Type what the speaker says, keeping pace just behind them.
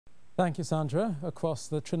Thank you, Sandra. Across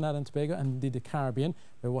the Trinidad and Tobago and indeed the Caribbean,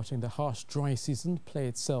 we're watching the harsh dry season play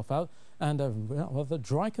itself out. And the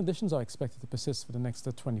dry conditions are expected to persist for the next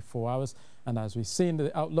 24 hours. And as we see in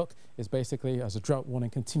the outlook, is basically as a drought warning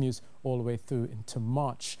continues all the way through into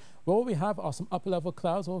March. Well, what we have are some upper-level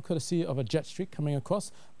clouds, all courtesy of a jet streak coming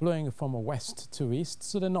across, blowing from west to east,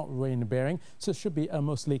 so they're not rain-bearing. So it should be a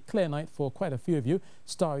mostly clear night for quite a few of you.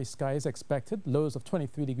 Starry skies expected, lows of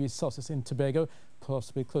 23 degrees Celsius in Tobago,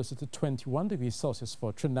 possibly closer to 21 degrees Celsius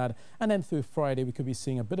for Trinidad. And then through Friday, we could be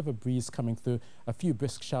seeing a bit of a breeze coming through. A few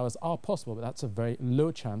brisk showers are possible, but that's a very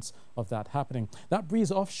low chance of that happening. That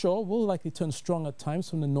breeze offshore will likely turn strong at times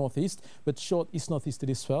from the northeast, with short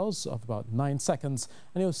east-northeasterly swells of about 9 seconds.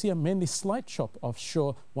 And you'll see a mainly slight chop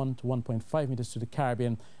offshore, 1 to 1.5 meters to the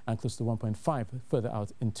Caribbean and close to 1.5 further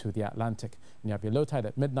out into the Atlantic. And you have your low tide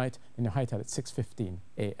at midnight and your high tide at 6:15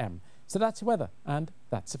 a.m. So that's your weather, and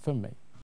that's it from me.